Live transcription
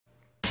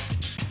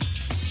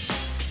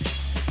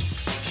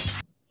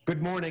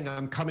Good morning.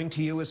 I'm coming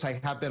to you, as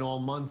I have been all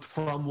month,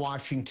 from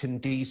Washington,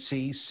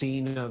 D.C.,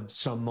 scene of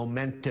some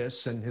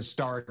momentous and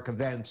historic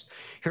events.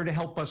 Here to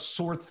help us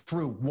sort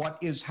through what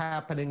is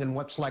happening and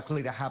what's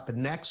likely to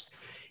happen next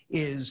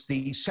is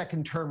the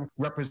second-term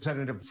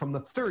representative from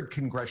the 3rd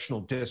Congressional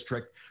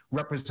District,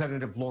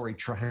 Representative Lori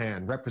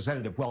Trahan.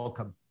 Representative,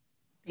 welcome.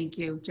 Thank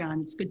you,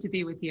 John. It's good to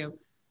be with you.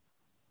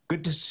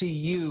 Good to see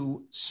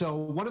you. So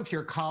one of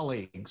your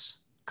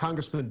colleagues,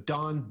 Congressman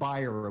Don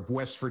Beyer of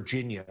West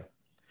Virginia,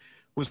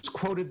 was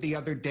quoted the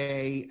other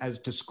day as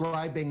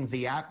describing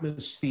the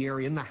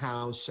atmosphere in the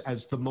House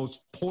as the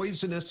most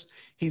poisonous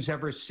he's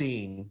ever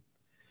seen,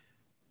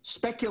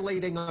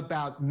 speculating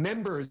about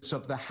members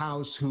of the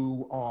House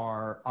who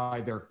are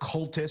either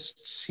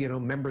cultists,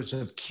 members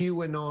of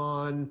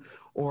QAnon,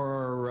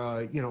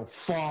 or,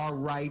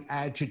 far-right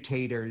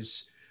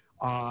agitators,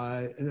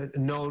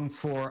 known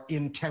for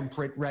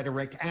intemperate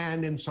rhetoric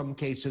and in some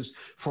cases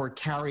for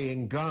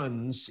carrying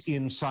guns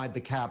inside the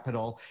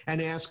Capitol,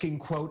 and asking,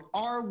 quote,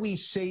 "Are we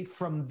safe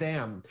from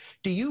them?"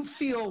 Do you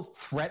feel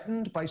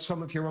threatened by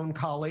some of your own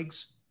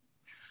colleagues?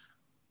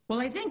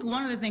 Well, I think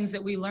one of the things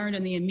that we learned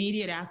in the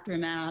immediate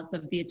aftermath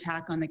of the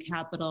attack on the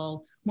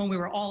Capitol, when we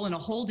were all in a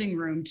holding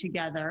room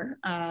together,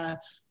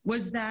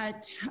 was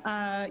that,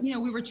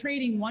 we were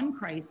trading one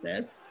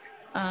crisis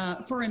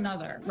for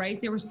another, right?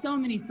 There were so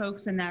many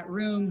folks in that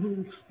room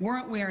who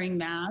weren't wearing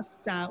masks.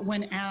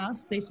 When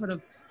asked, they sort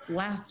of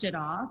laughed it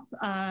off.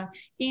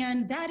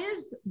 And that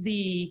is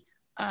the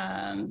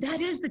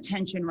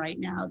tension right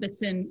now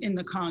that's in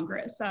the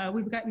Congress.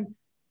 We've gotten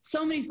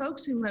so many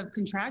folks who have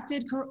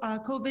contracted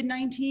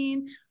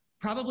COVID-19,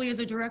 probably as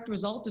a direct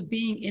result of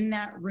being in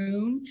that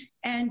room.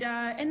 And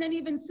then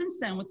even since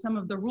then, with some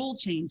of the rule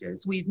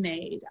changes we've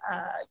made,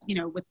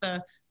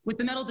 with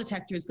the metal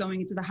detectors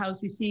going into the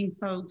House, we've seen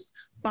folks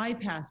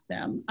bypass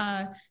them.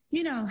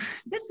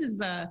 This is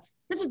a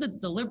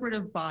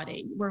deliberative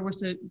body where we're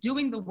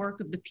doing the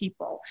work of the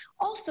people,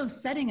 also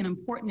setting an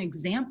important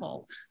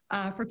example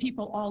for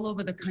people all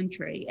over the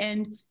country.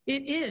 And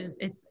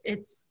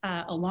it's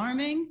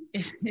alarming.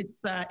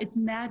 It's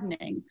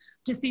maddening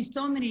to see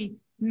so many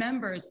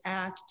members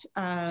act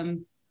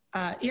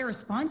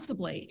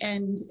irresponsibly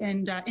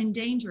and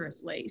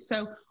dangerously.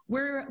 So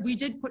we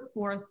did put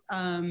forth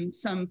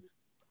some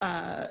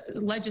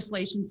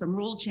legislation, some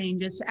rule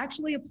changes to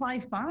actually apply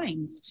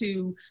fines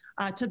to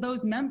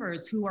those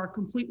members who are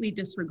completely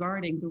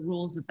disregarding the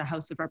rules of the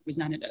House of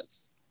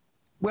Representatives.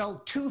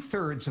 Well,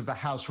 2/3 of the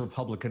House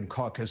Republican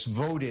caucus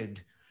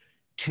voted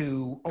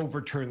to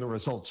overturn the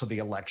results of the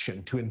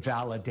election, to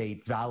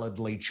invalidate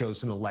validly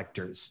chosen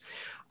electors.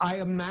 I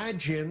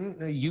imagine,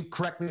 you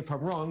correct me if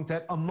I'm wrong,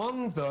 that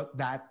among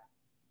that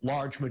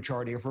large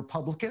majority of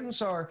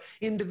Republicans are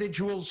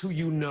individuals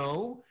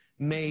who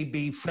may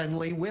be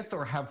friendly with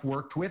or have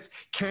worked with.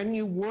 Can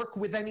you work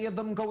with any of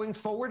them going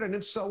forward? And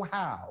if so,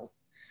 how?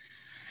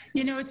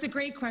 It's a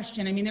great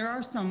question. I mean, there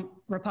are some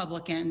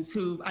Republicans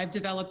who I've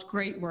developed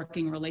great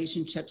working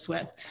relationships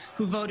with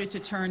who voted to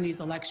turn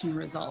these election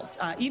results,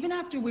 even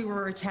after we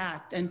were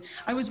attacked. And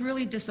I was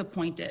really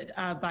disappointed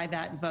by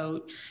that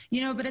vote.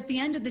 But at the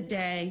end of the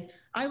day,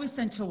 I was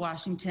sent to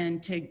Washington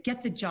to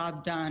get the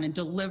job done and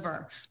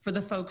deliver for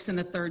the folks in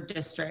the 3rd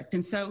District.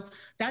 And so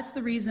that's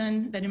the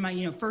reason that in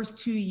my first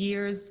 2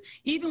 years,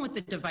 even with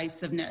the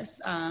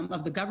divisiveness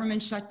of the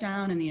government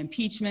shutdown and the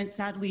impeachment,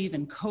 sadly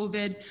even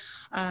COVID,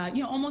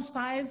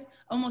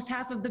 almost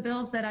half of the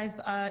bills that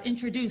I've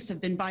introduced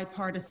have been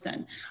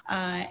bipartisan.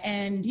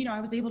 And I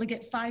was able to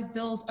get 5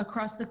 bills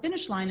across the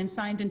finish line and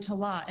signed into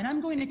law. And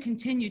I'm going to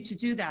continue to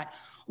do that.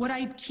 What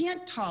I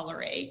can't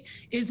tolerate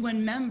is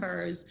when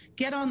members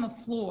get on the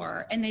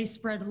floor and they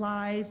spread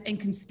lies and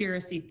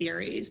conspiracy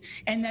theories,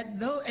 and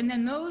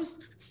then those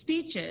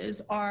speeches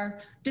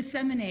are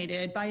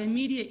disseminated by a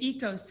media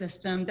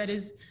ecosystem that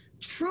is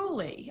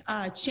truly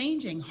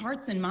changing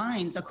hearts and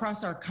minds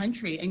across our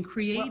country and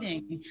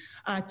creating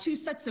 2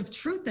 sets of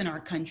truth in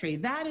our country.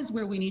 That is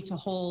where we need to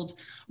hold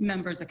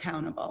members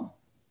accountable.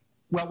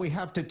 Well, we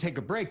have to take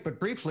a break, but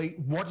briefly,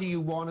 what do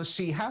you want to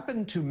see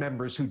happen to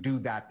members who do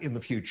that in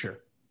the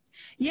future?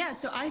 Yeah,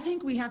 so I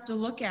think we have to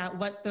look at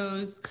what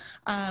those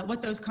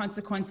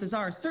consequences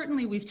are.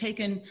 Certainly, we've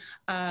taken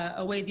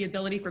away the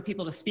ability for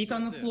people to speak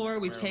on the floor.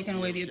 We've taken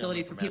away the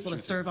ability for people to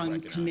serve on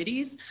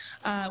committees.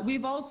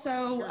 We've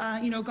also,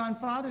 gone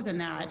farther than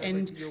that.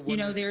 And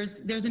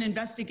there's an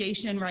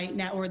investigation right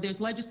now, or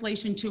there's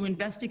legislation to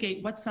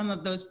investigate what some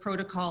of those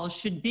protocols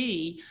should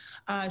be.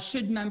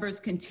 Should members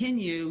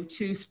continue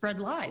to spread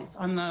lies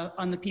on the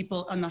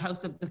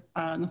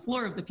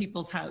floor of the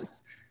People's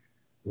House?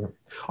 Yeah.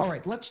 All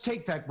right, let's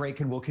take that break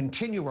and we'll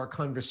continue our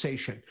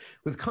conversation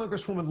with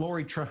Congresswoman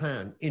Lori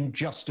Trahan in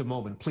just a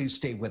moment. Please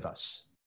stay with us.